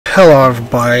Hello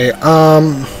everybody.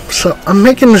 So I'm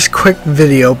making this quick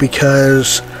video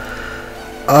because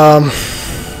I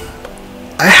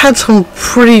had some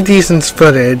pretty decent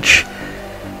footage.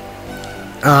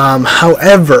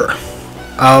 However,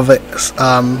 of it, it's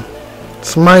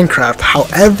Minecraft.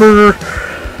 However,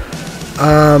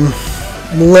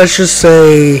 let's just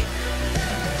say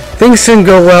things didn't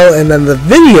go well, and then the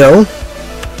video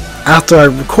after I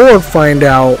record, find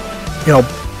out,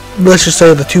 let's just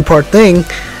say the two-part thing.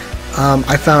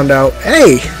 I found out,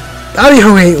 hey,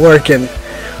 audio ain't working.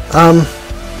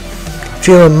 It's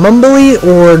either mumbly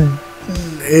or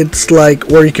it's like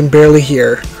where you can barely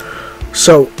hear.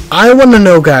 So I want to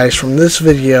know, guys, from this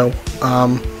video,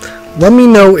 let me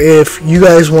know if you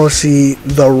guys want to see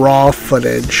the raw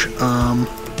footage.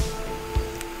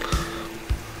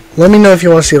 Let me know if you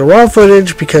want to see the raw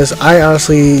footage, because I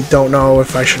honestly don't know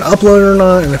if I should upload it or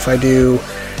not, and if I do,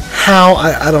 how.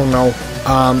 I don't know.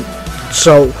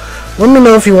 So let me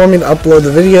know if you want me to upload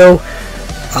the video,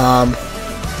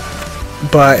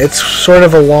 but it's sort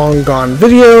of a long gone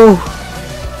video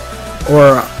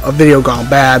or a video gone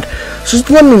bad, so just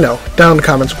let me know down in the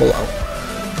comments below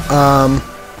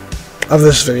of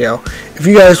this video if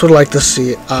you guys would like to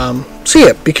see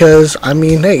it, because I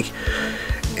mean, hey,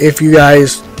 if you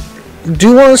guys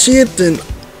do want to see it, then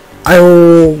I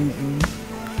will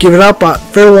give it up, but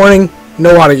fair warning,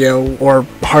 no audio, or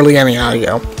hardly any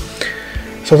audio.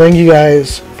 So thank you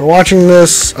guys for watching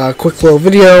this quick little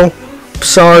video.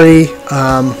 Sorry,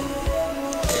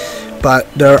 but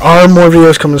there are more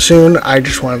videos coming soon. I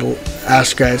just wanted to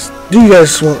ask you guys, do you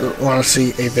guys want to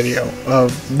see a video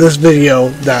of this video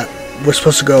that was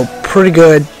supposed to go pretty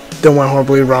good, then went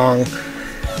horribly wrong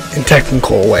in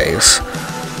technical ways?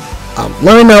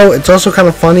 Let me know. It's also kind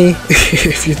of funny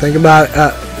if you think about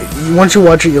it. Once you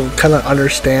watch it, you'll kind of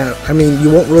understand. I mean,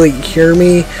 you won't really hear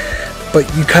me, but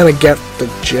you kind of get the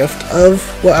gist of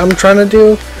what I'm trying to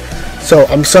do. So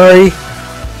I'm sorry,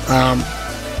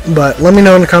 but let me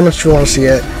know in the comments if you want to see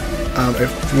it.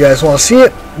 If you guys want to see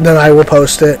it, then I will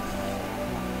post it.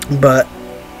 But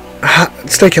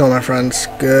stay killing, my friends.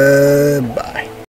 Goodbye.